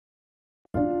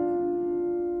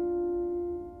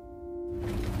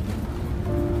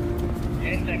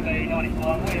exactly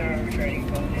 95. We are retreating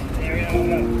from this area. We'll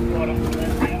go right on from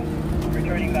there now.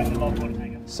 Retreating back to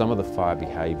Lockwood. Some of the fire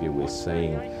behaviour we're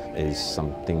seeing is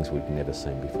some things we've never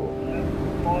seen before.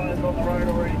 Fires on the road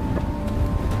already.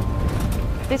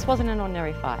 This wasn't an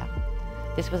ordinary fire.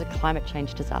 This was a climate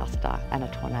change disaster and a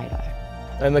tornado.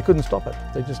 And they couldn't stop it.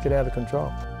 They just get out of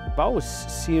control. I was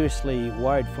seriously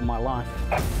worried for my life.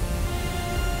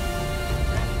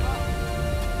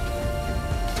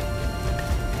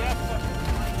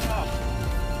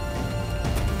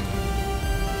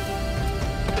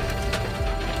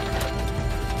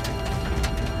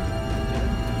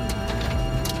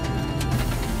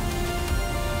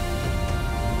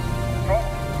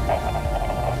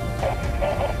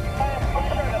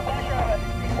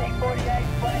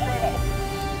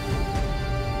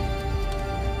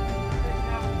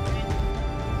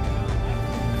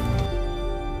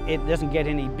 It doesn't get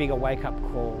any bigger wake-up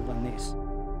call than this.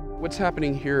 What's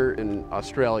happening here in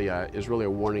Australia is really a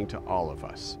warning to all of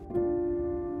us.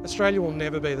 Australia will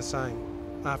never be the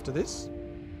same after this.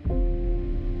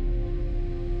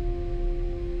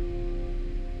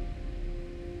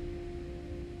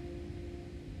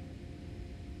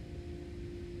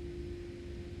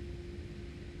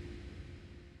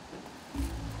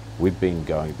 We've been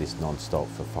going this non-stop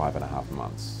for 5.5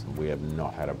 months. We have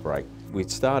not had a break. We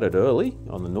started early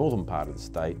on the northern part of the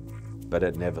state, but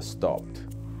it never stopped.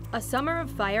 A summer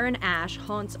of fire and ash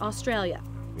haunts Australia.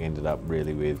 We ended up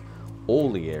really with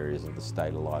all the areas of the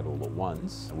state alight all at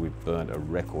once. We've burnt a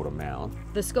record amount.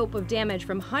 The scope of damage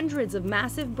from hundreds of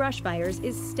massive brush fires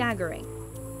is staggering.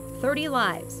 30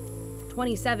 lives,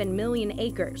 27 million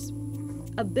acres,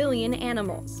 1 billion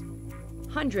animals,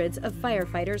 hundreds of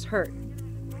firefighters hurt,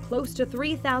 close to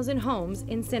 3,000 homes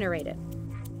incinerated.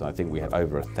 I think we had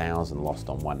over 1,000 lost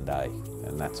on one day,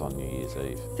 and that's on New Year's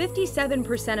Eve.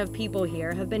 57% of people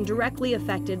here have been directly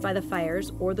affected by the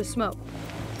fires or the smoke.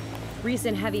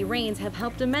 Recent heavy rains have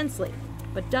helped immensely,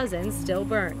 but dozens still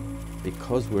burn.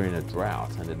 Because we're in a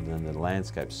drought and the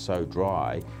landscape's so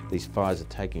dry, these fires are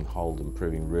taking hold and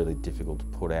proving really difficult to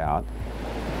put out.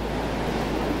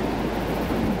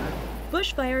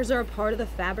 Bushfires are a part of the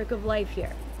fabric of life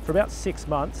here. For about 6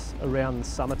 months around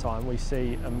summertime, we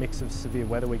see a mix of severe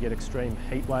weather. We get extreme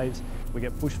heat waves, we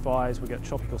get bushfires, we get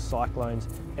tropical cyclones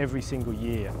every single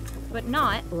year. But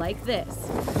not like this.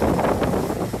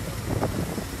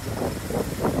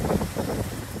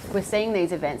 We're seeing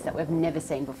these events that we've never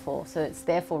seen before, so it's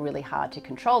therefore really hard to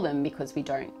control them because we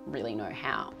don't really know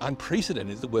how.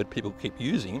 Unprecedented is the word people keep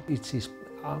using. It's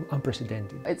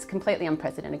unprecedented. It's completely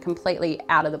unprecedented, completely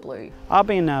out of the blue. I've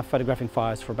been photographing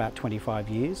fires for about 25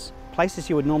 years. Places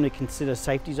you would normally consider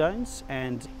safety zones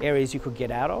and areas you could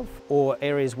get out of, or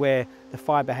areas where the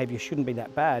fire behaviour shouldn't be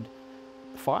that bad,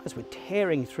 fires were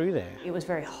tearing through there. It was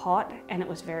very hot and it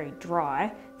was very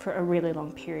dry for a really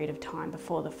long period of time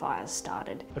before the fires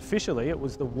started. Officially, it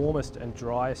was the warmest and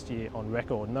driest year on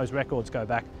record, and those records go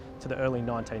back to the early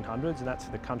 1900s, and that's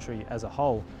for the country as a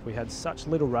whole. We had such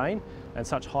little rain and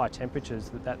such high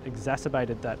temperatures that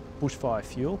exacerbated that bushfire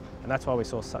fuel, and that's why we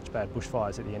saw such bad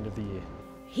bushfires at the end of the year.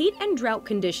 Heat and drought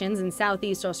conditions in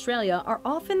Southeast Australia are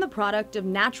often the product of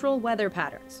natural weather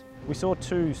patterns. We saw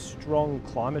 2 strong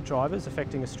climate drivers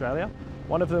affecting Australia.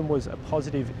 One of them was a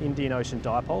positive Indian Ocean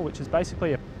dipole, which is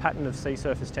basically a pattern of sea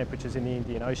surface temperatures in the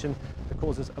Indian Ocean that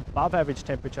causes above average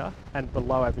temperature and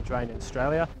below average rain in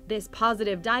Australia. This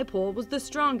positive dipole was the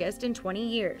strongest in 20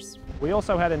 years. We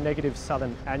also had a negative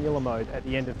southern annular mode at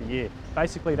the end of the year.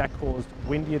 Basically that caused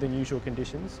windier than usual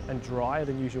conditions and drier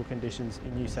than usual conditions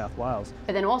in New South Wales.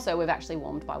 But then also we've actually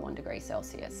warmed by 1 degree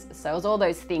Celsius. So it was all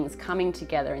those things coming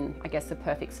together in, I guess, the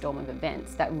perfect storm of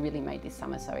events that really made this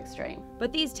summer so extreme.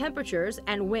 But these temperatures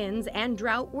and winds and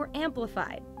drought were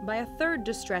amplified by a third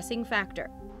distressing factor.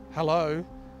 Hello,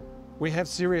 we have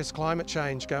serious climate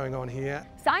change going on here.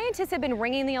 Scientists have been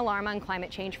ringing the alarm on climate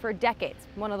change for decades.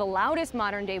 One of the loudest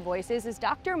modern-day voices is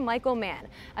Dr. Michael Mann,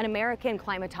 an American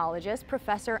climatologist,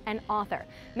 professor, and author.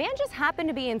 Mann just happened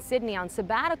to be in Sydney on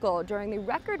sabbatical during the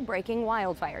record-breaking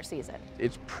wildfire season.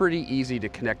 It's pretty easy to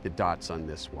connect the dots on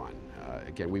this one.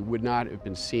 Again, we would not have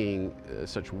been seeing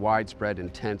such widespread,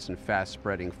 intense, and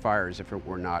fast-spreading fires if it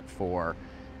were not for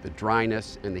the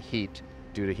dryness and the heat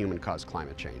due to human-caused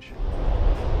climate change.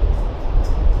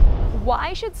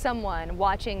 Why should someone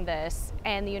watching this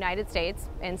in the United States,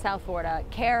 in South Florida,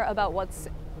 care about what's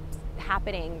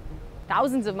happening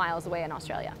thousands of miles away in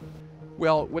Australia?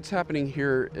 Well, what's happening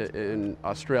here in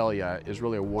Australia is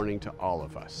really a warning to all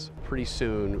of us. Pretty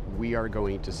soon, we are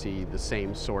going to see the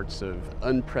same sorts of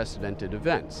unprecedented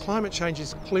events. Climate change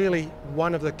is clearly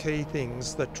one of the key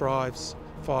things that drives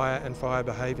fire and fire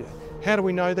behaviour. How do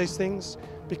we know these things?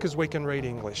 because we can read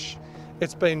English.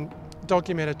 It's been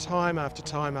documented time after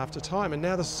time after time, and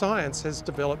now the science has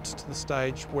developed to the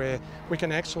stage where we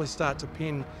can actually start to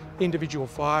pin individual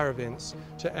fire events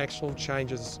to actual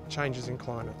changes in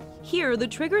climate. Here, the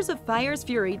triggers of fire's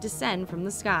fury descend from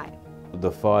the sky.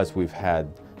 The fires we've had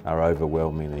are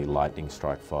overwhelmingly lightning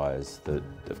strike fires that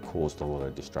have caused a lot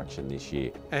of destruction this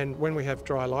year. And when we have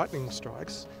dry lightning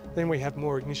strikes, then we have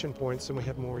more ignition points and we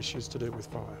have more issues to do with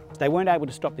fire. They weren't able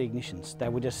to stop the ignitions. They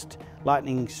were just,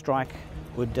 lightning strike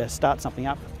would start something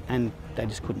up and they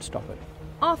just couldn't stop it.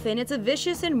 Often it's a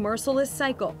vicious and merciless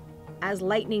cycle. As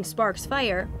lightning sparks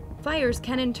fire, fires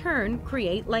can in turn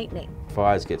create lightning.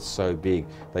 Fires get so big,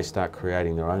 they start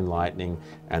creating their own lightning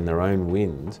and their own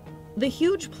wind. The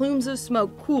huge plumes of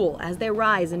smoke cool as they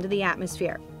rise into the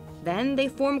atmosphere. Then they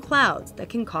form clouds that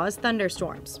can cause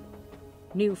thunderstorms.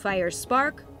 New fires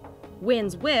spark,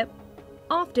 winds whip,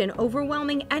 often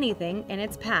overwhelming anything in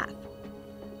its path.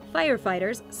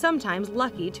 Firefighters sometimes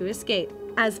lucky to escape.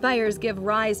 As fires give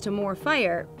rise to more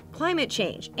fire, climate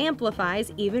change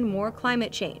amplifies even more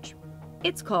climate change.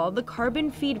 It's called the carbon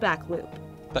feedback loop.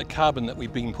 That carbon that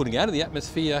we've been putting out of the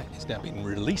atmosphere is now being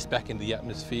released back into the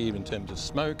atmosphere in terms of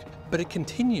smoke, but it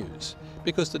continues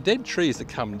because the dead trees that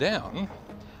come down,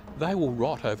 they will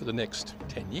rot over the next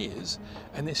 10 years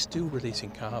and they're still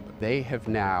releasing carbon. They have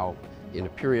now, in a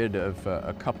period of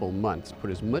a couple months, put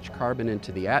as much carbon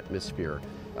into the atmosphere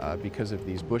because of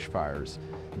these bushfires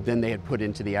than they had put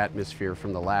into the atmosphere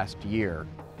from the last year.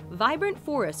 Vibrant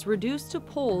forests reduced to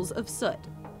pools of soot.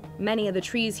 Many of the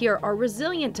trees here are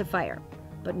resilient to fire,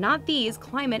 but not these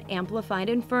climate-amplified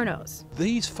infernos.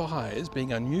 These fires,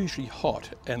 being unusually hot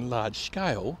and large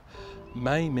scale,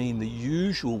 may mean the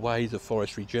usual ways of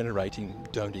forest regenerating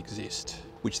don't exist,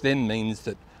 which then means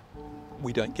that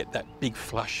we don't get that big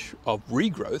flush of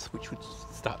regrowth, which would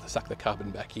start to suck the carbon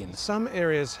back in. Some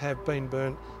areas have been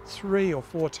burnt 3 or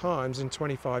 4 times in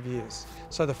 25 years.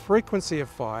 So the frequency of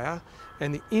fire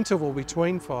and the interval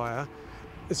between fire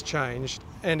has changed,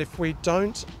 and if we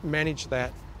don't manage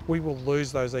that, we will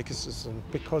lose those ecosystems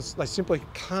because they simply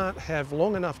can't have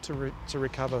long enough to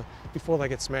recover before they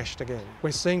get smashed again.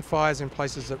 We're seeing fires in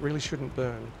places that really shouldn't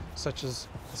burn, such as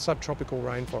the subtropical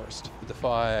rainforest. The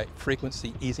fire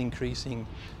frequency is increasing,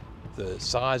 the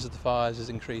size of the fires is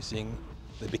increasing,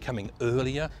 they're becoming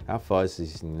earlier. Our fire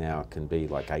season now can be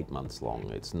like 8 months long.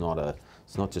 It's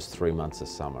not just 3 months of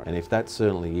summer. And if that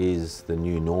certainly is the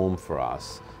new norm for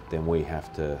us, then we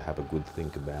have to have a good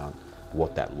think about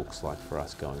what that looks like for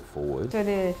us going forward. So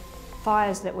the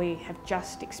fires that we have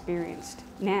just experienced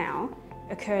now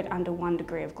occurred under 1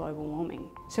 degree of global warming.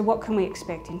 So what can we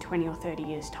expect in 20 or 30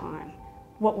 years' time?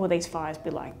 What will these fires be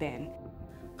like then?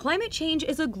 Climate change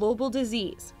is a global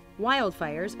disease.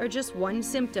 Wildfires are just one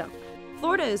symptom.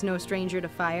 Florida is no stranger to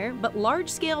fire, but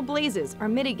large-scale blazes are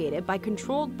mitigated by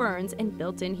controlled burns and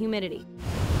built-in humidity.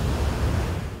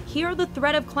 Here, the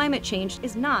threat of climate change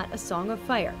is not a song of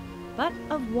fire, but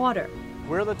of water.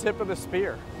 We're the tip of the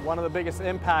spear. One of the biggest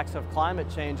impacts of climate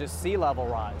change is sea level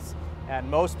rise.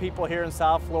 And most people here in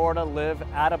South Florida live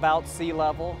at about sea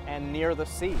level and near the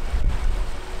sea.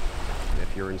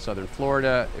 If you're in southern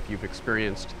Florida, if you've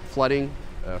experienced flooding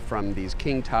from these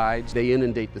king tides, they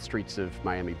inundate the streets of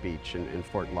Miami Beach and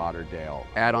Fort Lauderdale.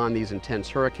 Add on these intense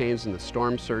hurricanes and the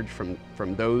storm surge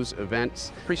from those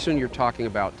events. Pretty soon you're talking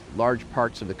about large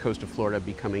parts of the coast of Florida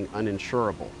becoming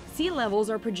uninsurable. Sea levels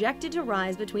are projected to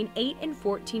rise between 8 and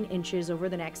 14 inches over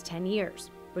the next 10 years,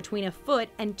 between 1 foot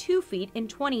and 2 feet in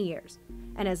 20 years,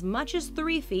 and as much as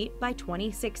 3 feet by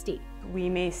 2060. We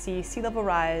may see sea level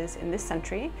rise in this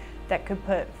century that could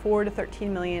put 4 to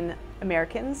 13 million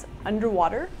Americans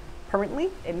underwater permanently.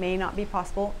 It may not be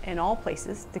possible in all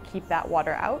places to keep that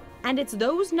water out. And it's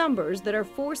those numbers that are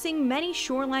forcing many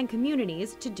shoreline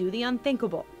communities to do the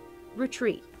unthinkable: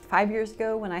 retreat. 5 years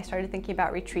ago, when I started thinking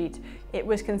about retreat, it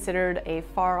was considered a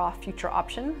far-off future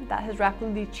option. That has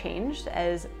rapidly changed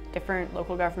as different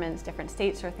local governments, different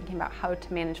states are thinking about how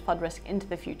to manage flood risk into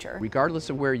the future. Regardless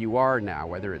of where you are now,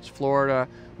 whether it's Florida,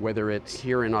 whether it's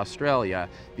here in Australia,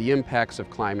 the impacts of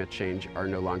climate change are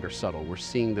no longer subtle. We're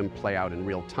seeing them play out in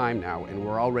real time now, and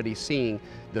we're already seeing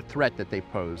the threat that they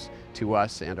pose to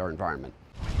us and our environment.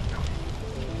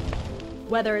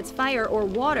 Whether it's fire or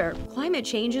water, climate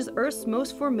change is Earth's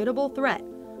most formidable threat.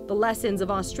 The lessons of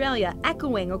Australia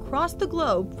echoing across the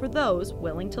globe for those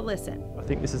willing to listen. I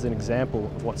think this is an example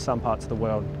of what some parts of the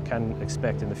world can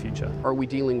expect in the future. Are we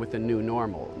dealing with a new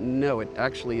normal? No, it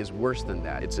actually is worse than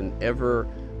that. It's an ever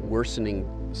worsening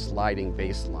sliding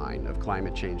baseline of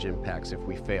climate change impacts if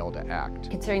we fail to act.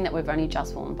 Considering that we've only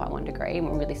just warmed by 1 degree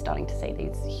and we're really starting to see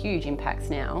these huge impacts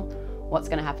now, what's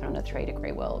going to happen on a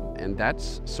 3-degree world. And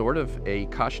that's sort of a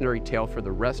cautionary tale for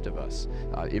the rest of us.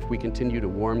 If we continue to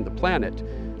warm the planet,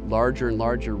 larger and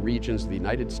larger regions of the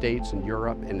United States and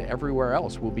Europe and everywhere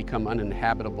else will become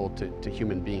uninhabitable to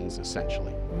human beings,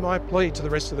 essentially. My plea to the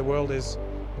rest of the world is,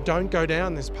 don't go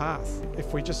down this path.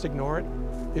 If we just ignore it,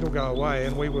 it'll go away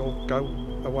and we will go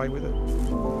away with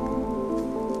it.